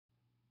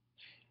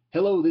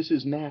Hello, this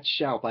is Matt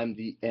Schaub. I'm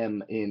the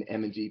M in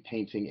M&D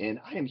Painting, and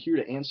I am here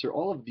to answer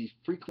all of the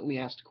frequently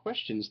asked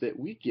questions that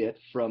we get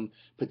from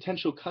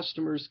potential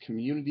customers,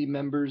 community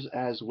members,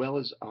 as well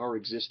as our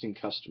existing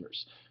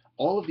customers.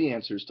 All of the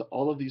answers to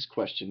all of these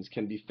questions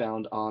can be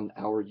found on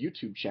our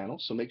YouTube channel,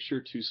 so make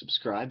sure to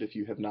subscribe if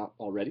you have not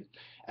already,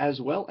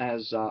 as well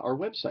as our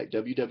website,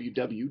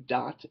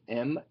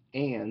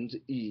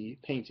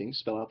 www.mandepainting,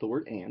 spell out the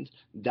word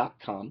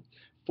and.com/FAQ.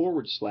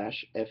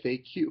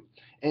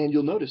 And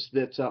you'll notice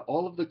that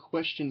all of the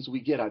questions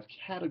we get I've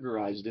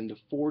categorized into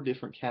 4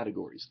 different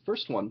categories.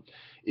 First one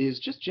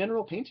is just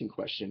general painting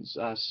questions.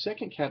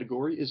 Second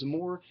category is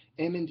more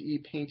M&E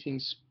painting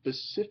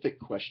specific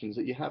questions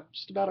that you have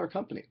just about our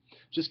company,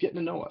 just getting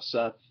to know us.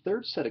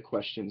 Third set of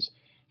questions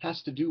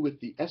has to do with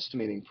the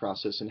estimating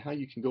process and how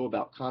you can go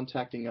about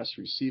contacting us,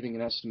 receiving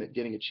an estimate,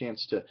 getting a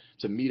chance to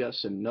meet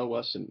us and know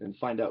us and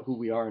find out who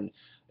we are and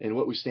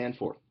what we stand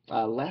for.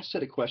 Last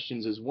set of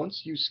questions is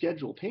once you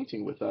schedule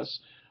painting with us,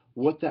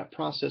 what that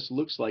process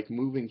looks like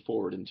moving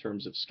forward in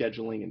terms of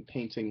scheduling and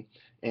painting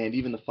and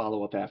even the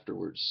follow-up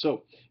afterwards.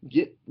 So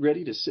get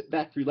ready to sit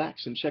back,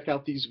 relax, and check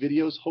out these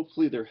videos.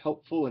 Hopefully they're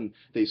helpful and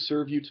they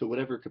serve you to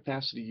whatever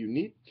capacity you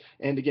need.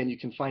 And again, you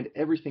can find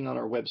everything on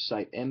our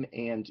website,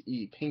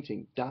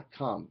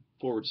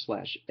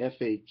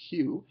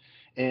 mandepainting.com/FAQ.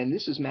 And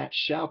this is Matt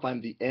Schaub.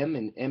 I'm the M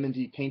in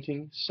M&D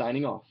Painting,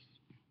 signing off.